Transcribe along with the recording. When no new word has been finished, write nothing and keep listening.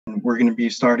we're going to be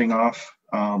starting off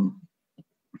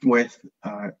with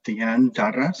Diane,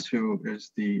 who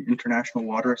is the International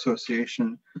Water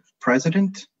Association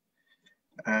president.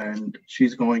 And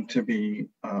she's going to be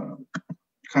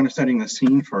kind of setting the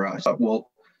scene for us. We'll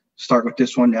start with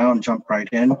this one now and jump right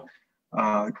in.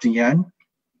 Diane,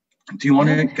 do you want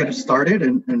to get us started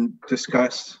and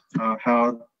discuss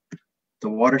how the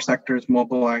water sector is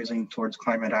mobilizing towards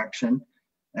climate action,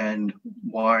 and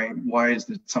why is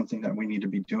it something that we need to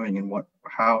be doing, and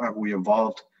how have we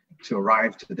evolved to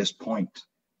arrive to this point?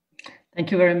 Thank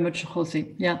you very much,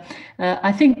 Jose. Yeah,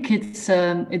 I think it's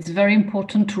very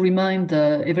important to remind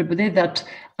everybody that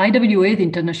IWA, the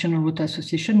International Water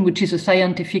Association, which is a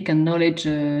scientific and knowledge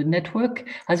network,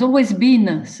 has always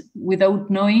been, without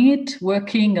knowing it,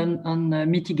 working on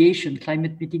mitigation,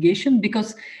 climate mitigation,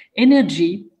 because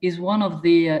energy is one of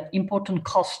the important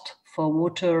costs for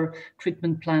water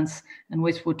treatment plants and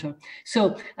wastewater.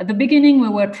 So at the beginning, we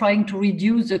were trying to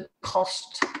reduce the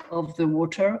cost of the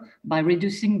water by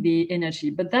reducing the energy,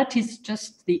 but that is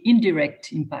just the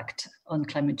indirect impact on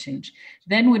climate change.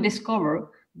 Then we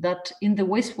discover that in the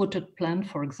wastewater plant,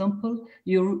 for example,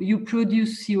 you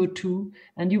produce CO2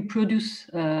 and you produce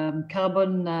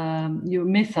carbon, your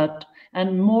methane,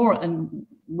 and more and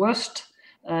worst,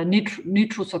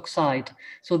 nitrous oxide.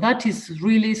 So that is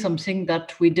really something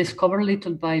that we discover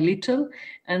little by little.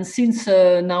 And since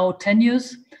now 10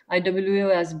 years,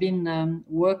 IWA has been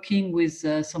working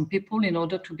with some people in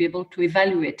order to be able to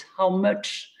evaluate how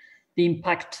much the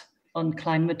impact on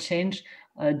climate change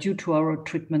due to our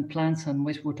treatment plants and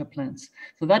wastewater plants.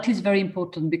 So that is very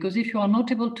important, because if you are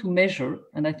not able to measure,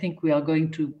 and I think we are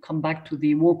going to come back to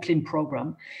the WaterClean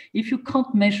program, if you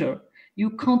can't measure,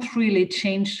 you can't really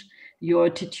change your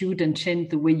attitude and change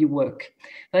the way you work.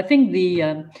 I think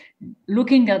the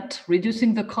looking at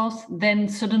reducing the cost, then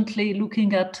suddenly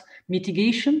looking at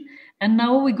mitigation, and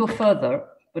now we go further,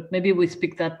 but maybe we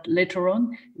speak that later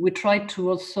on. We try to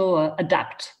also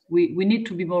adapt. We need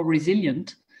to be more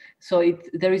resilient. So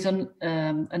there is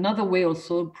another way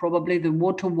also, probably the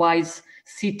WaterWise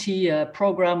city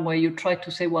program, where you try to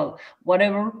say, well,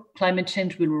 whatever, climate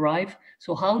change will arrive.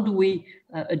 So how do we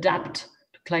adapt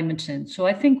climate change? So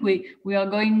I think we are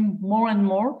going more and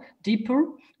more deeper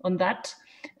on that.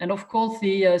 And of course,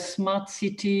 the smart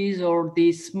cities or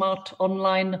the smart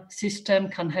online system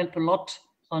can help a lot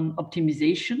on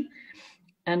optimization.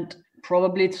 And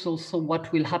probably it's also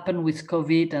what will happen with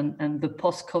COVID and the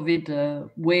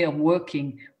post-COVID way of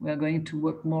working. We are going to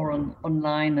work more on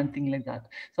online and things like that.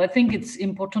 So I think it's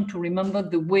important to remember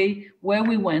the way where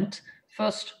we went.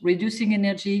 First, reducing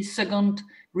energy. Second,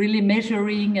 really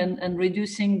measuring and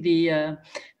reducing the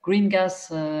green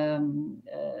gas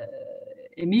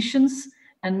emissions,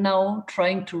 and now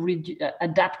trying to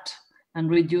adapt and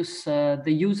reduce the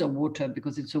use of water,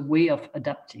 because it's a way of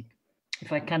adapting.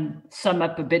 If I can sum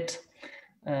up a bit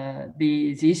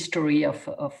the history of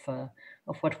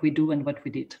what we do and what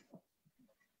we did.